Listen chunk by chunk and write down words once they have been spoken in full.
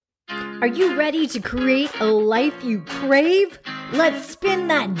Are you ready to create a life you crave? Let's spin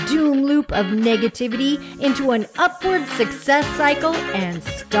that doom loop of negativity into an upward success cycle and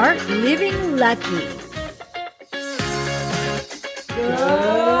start living lucky.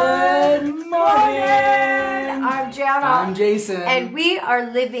 Good morning! I'm Jana. I'm Jason. And we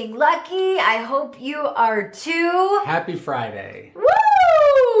are living lucky. I hope you are too. Happy Friday.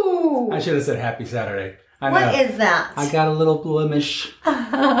 Woo! I should have said happy Saturday. I know. What is that? I got a little blemish.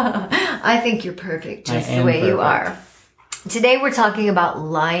 I think you're perfect just I the am way you perfect. are. Today we're talking about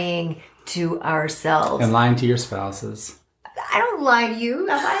lying to ourselves. And lying to your spouses. I don't lie to you.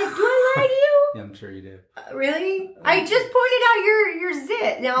 Do I lie to you? Yeah, I'm sure you do. Really? I just pointed out your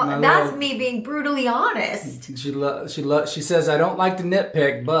zit. Now, My that's little- me being brutally honest. She says I don't like to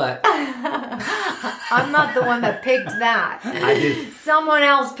nitpick, but I'm not the one that picked that. I did. Someone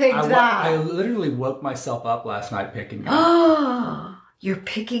else picked I that. literally woke myself up last night picking. Oh, you're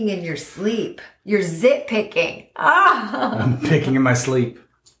picking in your sleep. You're zit picking. Ah. I'm picking in my sleep.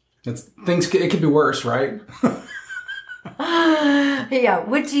 It could be worse, right? Yeah.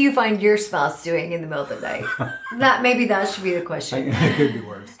 What do you find your spouse doing in the middle of the night? Maybe that should be the question. It could be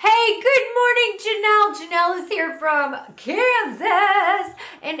worse. Hey, good morning, Janelle. Janelle is here from Kansas.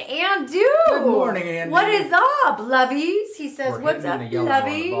 And Andu. Good morning, Andu. What is up, lovies? He says, We're what's hitting up, the yellow on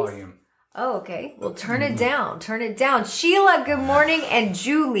the lovies? volume. Oh, okay. Well, turn it down. Turn it down. Sheila, good morning. And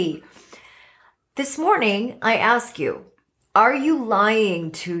Julie. This morning, I ask you, are you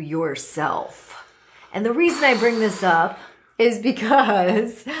lying to yourself? And the reason I bring this up is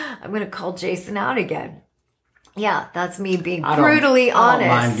because I'm going to call Jason out again. Yeah, that's me being brutally honest.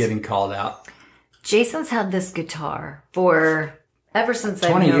 I don't mind getting called out. Jason's had this guitar for ever since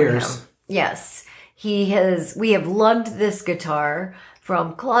I've 20 known years. him. Yes. We have lugged this guitar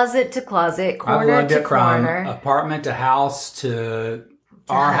from closet to closet, I've corner loved to it from corner. apartment to house to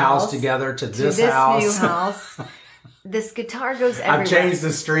our house together to this to this house. new house. This guitar goes everywhere. I've changed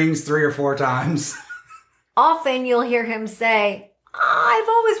the strings 3 or 4 times. Often you'll hear him say, I've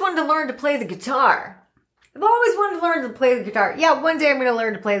always wanted to learn to play the guitar. I've always wanted to learn to play the guitar. Yeah, one day I'm going to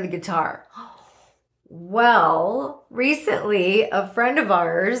learn to play the guitar. Well, recently a friend of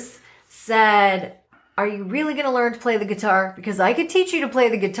ours said, are you really going to learn to play the guitar? Because I could teach you to play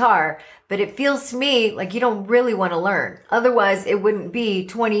the guitar, but it feels to me like you don't really want to learn. Otherwise, it wouldn't be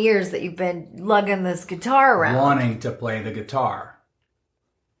 20 years that you've been lugging this guitar around. Wanting to play the guitar.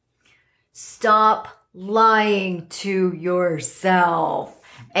 Stop lying to yourself.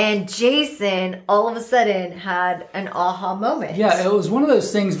 And Jason all of a sudden had an aha moment. Yeah, it was one of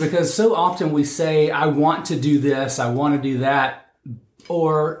those things because so often we say, I want to do this, I want to do that,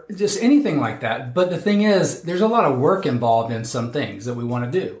 or just anything like that. But the thing is, there's a lot of work involved in some things that we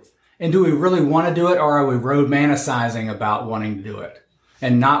want to do. And do we really want to do it, or are we romanticizing about wanting to do it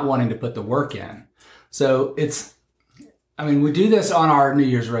and not wanting to put the work in? So we do this on our New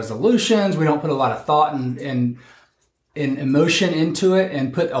Year's resolutions. We don't put a lot of thought and emotion into it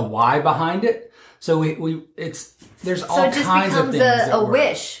and put a why behind it. So there's all kinds of things. So it just becomes a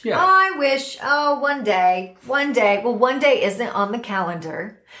wish. Yeah. Oh, I wish. Oh, one day. Well, one day isn't on the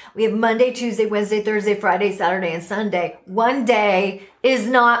calendar. We have Monday, Tuesday, Wednesday, Thursday, Friday, Saturday, and Sunday. One day is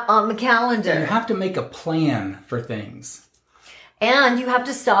not on the calendar. You have to make a plan for things. And you have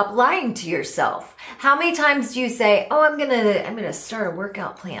to stop lying to yourself. How many times do you say, oh, I'm gonna start a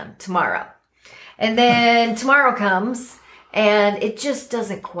workout plan tomorrow. And then tomorrow comes and it just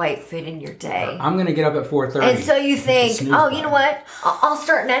doesn't quite fit in your day. I'm going to get up at 4:30. And so you think, snooze oh, button. you know what? I'll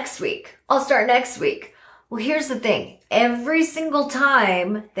start next week. Well, here's the thing. Every single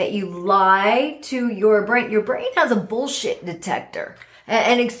time that you lie to your brain has a bullshit detector.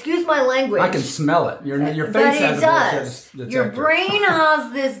 And excuse my language. I can smell it. Your But face it has a does. bullshit detector. Your brain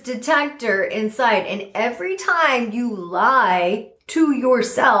has this detector inside, and every time you lie to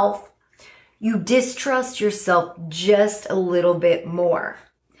yourself, you distrust yourself just a little bit more.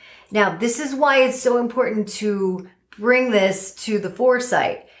 Now, this is why it's so important to bring this to the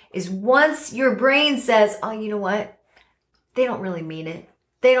foresight, is once your brain says, oh, you know what? They don't really mean it.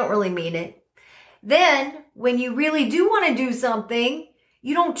 They don't really mean it. Then, when you really do want to do something,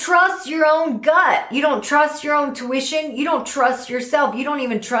 you don't trust your own gut. You don't trust your own tuition. You don't trust yourself. You don't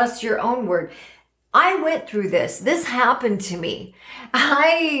even trust your own word. I went through this. This happened to me.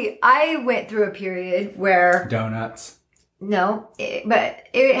 I went through a period where... Donuts. No, but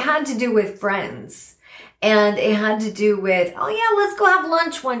it had to do with friends. And it had to do with, oh yeah, let's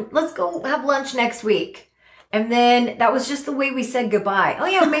go have lunch next week. And then that was just the way we said goodbye. Oh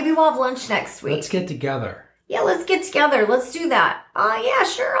yeah, maybe we'll have lunch next week. Let's get together. yeah, let's get together. Let's do that. Yeah,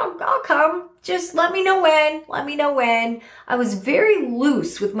 sure. I'll come. Just let me know when. Let me know when. I was very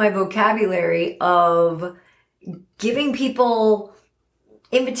loose with my vocabulary of giving people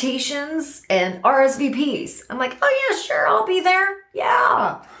invitations and RSVPs. I'm like, oh yeah, sure. I'll be there.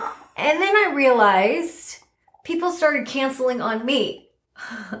 Yeah. And then I realized people started canceling on me.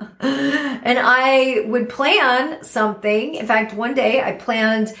 And I would plan something. In fact, one day I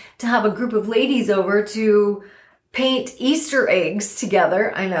planned to have a group of ladies over to paint Easter eggs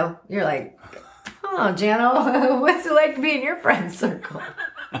together. I know. You're like, oh, Jano, what's it like to be in your friend circle?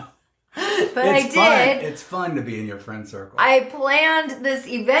 But It's I fun. did. It's fun to be in your friend circle. I planned this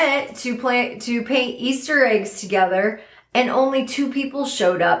event to paint Easter eggs together, and only 2 people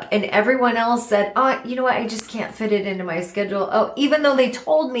showed up, and everyone else said, oh, you know what? I just can't fit it into my schedule. Oh, even though they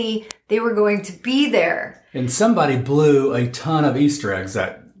told me they were going to be there. And somebody blew a ton of Easter eggs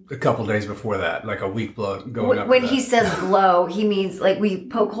that a couple days before that, like a week going up. When to he that. says blow, he means like we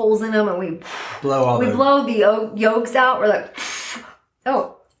poke holes in them and we blow blow the yolks out. We're like,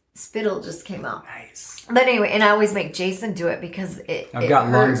 oh, spittle just came out. Nice. But anyway, and I always make Jason do it because I've got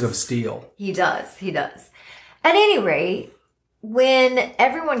hurts. lungs of steel. He does. At any rate, when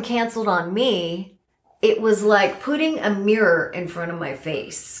everyone canceled on me, it was like putting a mirror in front of my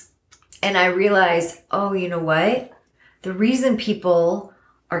face. And I realized, oh, you know what? The reason people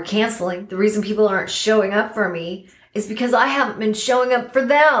are canceling, the reason people aren't showing up for me is because I haven't been showing up for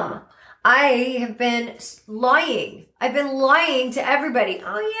them. I have been lying. I've been lying to everybody.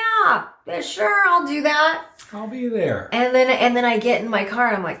 Oh yeah, sure, I'll do that. I'll be there. And then I get in my car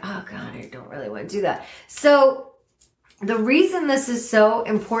and I'm like, oh God, I don't really want to do that. So the reason this is so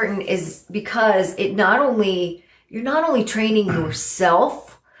important is because you're not only training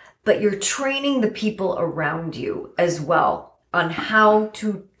yourself, but you're training the people around you as well on how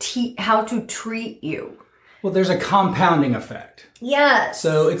to treat you. Well, there's a compounding effect. Yes.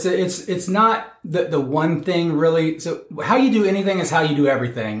 So it's not the one thing really. So how you do anything is how you do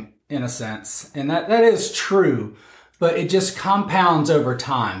everything in a sense. And that is true, but it just compounds over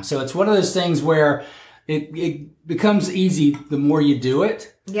time. So it's one of those things where it becomes easy the more you do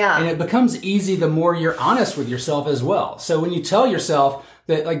it. Yeah. And it becomes easy the more you're honest with yourself as well. So when you tell yourself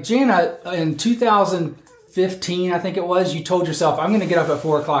that, like Jana, in 2015, I think it was, you told yourself, I'm going to get up at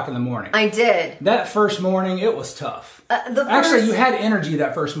 4 o'clock in the morning. I did. That first morning, it was tough. Actually, you had energy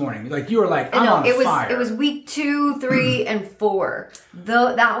that first morning. Like you were like, I'm on fire. It was week 2, 3, and 4.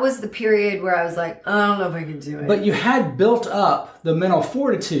 Though that was the period where I was like, I don't know if I can do it. But you had built up the mental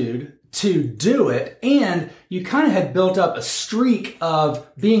fortitude to do it, and you kind of had built up a streak of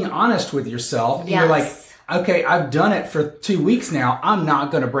being honest with yourself. Yes. And you're like, okay, I've done it for 2 weeks now. I'm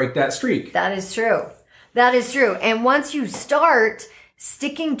not going to break that streak. That is true. That is true. And once you start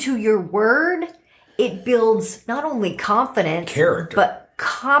sticking to your word, it builds not only confidence, character, but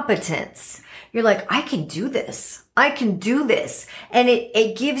competence. You're like, I can do this. I can do this. And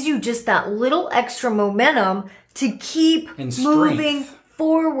it gives you just that little extra momentum to keep moving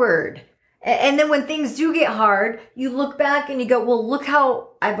forward. And then when things do get hard, you look back and you go, well, look how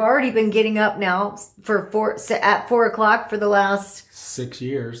I've already been getting up now at 4 o'clock for the last 6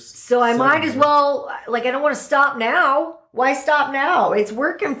 years. So I might as well, like, I don't want to stop now. Why stop now? It's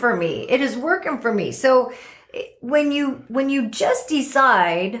working for me. It is working for me. So when you just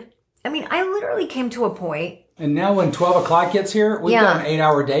decide, I mean, I literally came to a point. And now when 12 o'clock gets here, we've got an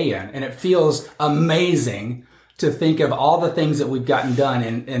 8-hour day in, and it feels amazing to think of all the things that we've gotten done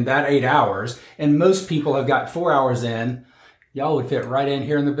in that 8 hours. And most people have got 4 hours in. Y'all would fit right in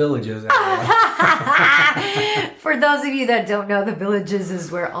here in the Villages. For those of you that don't know, the Villages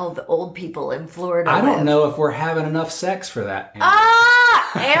is where all the old people in Florida I don't live. know if we're having enough sex for that.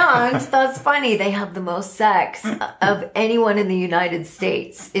 And that's funny. They have the most sex of anyone in the United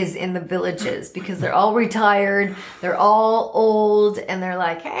States is in the Villages because they're all retired. They're all old and they're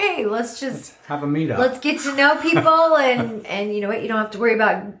like, hey, let's have a meetup. Let's get to know people. And you know what? You don't have to worry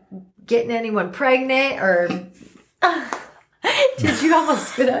about getting anyone pregnant or... Did you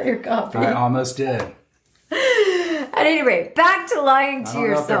almost spit out your coffee? I almost did. At any rate, back to lying to I don't know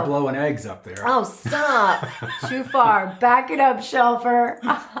yourself. if they're blowing eggs up there. Oh, stop. Too far. Back it up, Shelfer.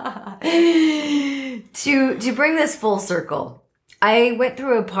 To bring this full circle, I went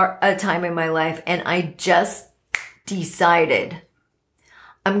through a time in my life and I just decided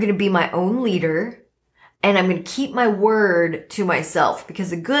I'm going to be my own leader and I'm going to keep my word to myself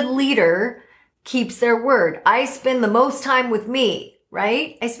because a good leader keeps their word. I spend the most time with me,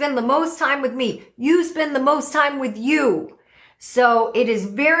 right? I spend the most time with me. You spend the most time with you. So it is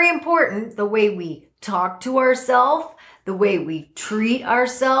very important the way we talk to ourselves, the way we treat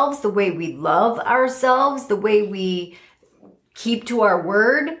ourselves, the way we love ourselves, the way we keep to our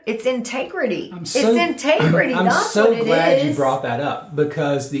word. It's integrity. It's integrity. I'm That's so what it glad is. you brought that up,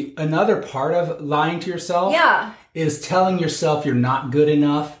 because another part of lying to yourself is telling yourself you're not good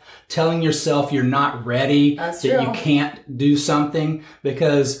enough, telling yourself you're not ready, that true. you can't do something,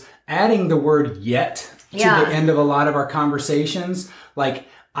 because adding the word yet to the end of a lot of our conversations, like,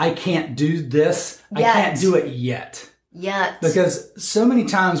 I can't do this, I can't do it yet. Because so many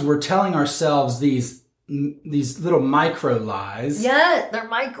times we're telling ourselves these little micro lies. Yeah, they're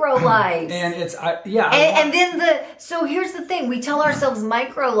micro lies. And it's, so here's the thing. We tell ourselves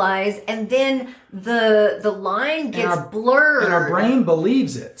micro lies, and then the line gets blurred. And our brain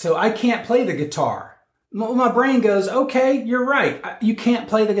believes it. So I can't play the guitar. My brain goes, okay, you're right. You can't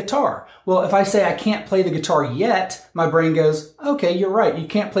play the guitar. Well, if I say I can't play the guitar yet, my brain goes, okay, you're right. You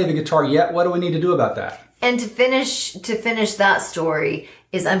can't play the guitar yet. What do we need to do about that? And to finish that story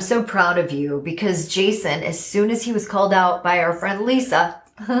is, I'm so proud of you, because Jason, as soon as he was called out by our friend Lisa,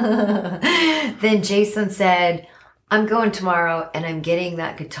 then Jason said, I'm going tomorrow and I'm getting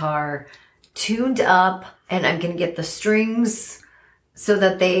that guitar tuned up, and I'm going to get the strings so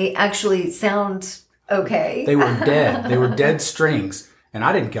that they actually sound okay. They were dead. They were dead strings. And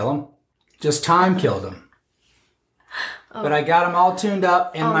I didn't kill them. Just time killed them. But I got them all tuned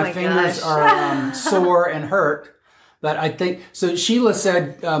up, and my fingers are sore and hurt. But I think, so Sheila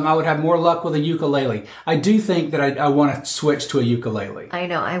said I would have more luck with a ukulele. I do think that I want to switch to a ukulele. I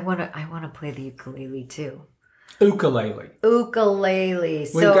know. I want to play the ukulele too. Ukulele. Ukulele.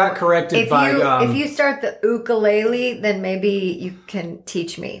 We got corrected by... if you start the ukulele, then maybe you can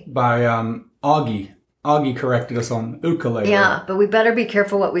teach me. By Augie. Augie corrected us on ukulele. Yeah, but we better be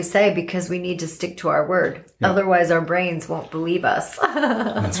careful what we say, because we need to stick to our word. Yeah. Otherwise, our brains won't believe us.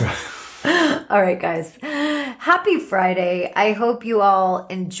 That's right. All right, guys. Happy Friday. I hope you all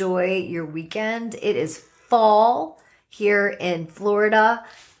enjoy your weekend. It is fall here in Florida.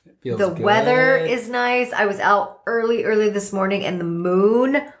 The weather is nice. I was out early this morning, and the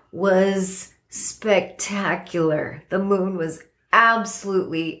moon was spectacular. The moon was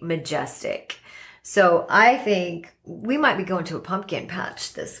absolutely majestic. So I think we might be going to a pumpkin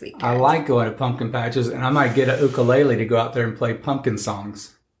patch this weekend. I like going to pumpkin patches, and I might get a ukulele to go out there and play pumpkin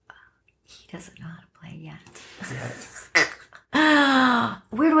songs. He doesn't know how to play yet.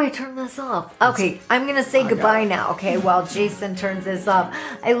 Where do I turn this off? Okay, I'm going to say goodbye now, okay, while Jason turns this off.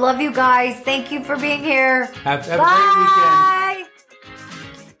 I love you guys. Thank you for being here. Have a great weekend.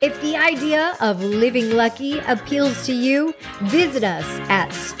 If the idea of living lucky appeals to you, visit us at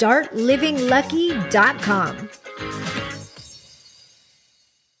startlivinglucky.com.